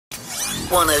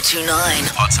1029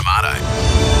 on Tomato.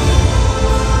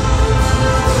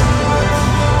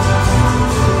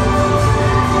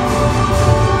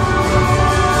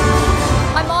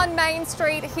 Main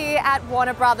Street here at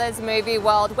Warner Brothers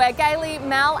Movieworld, where Gailey,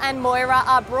 Mal and Moira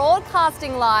are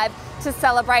broadcasting live to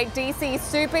celebrate DC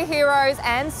superheroes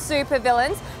and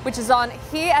supervillains, which is on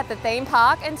here at the theme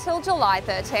park until July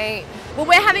 13. Well,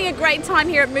 we're having a great time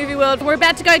here at Movieworld. We're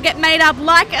about to go get made up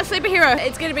like a superhero.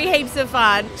 It's going to be heaps of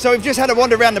fun. So we've just had a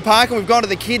wander around the park and we've gone to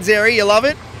the kids area. You love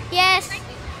it? Yes.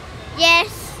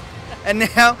 Yes. And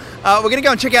now we're going to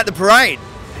go and check out the parade.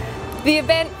 The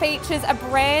event features a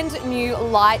brand new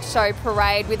light show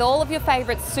parade with all of your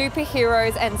favourite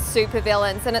superheroes and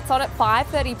supervillains, and it's on at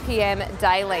 5:30 p.m.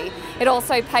 daily. It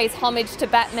also pays homage to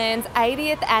Batman's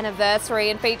 80th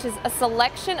anniversary and features a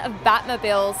selection of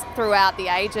Batmobiles throughout the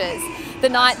ages. The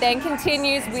night then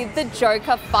continues with the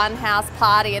Joker Funhouse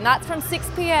Party, and that's from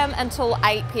 6 p.m. until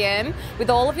 8 p.m.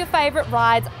 with all of your favourite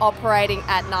rides operating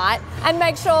at night. And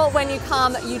make sure when you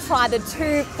come you try the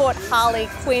 2-foot Harley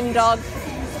Quinn dog.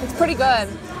 It's pretty good.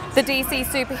 The DC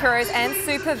Superheroes and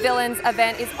Supervillains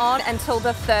event is on until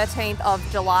the 13th of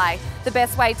July. The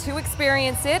best way to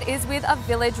experience it is with a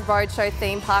Village Roadshow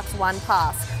Theme Parks One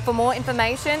Pass. For more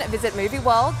information, visit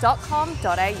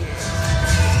movieworld.com.au.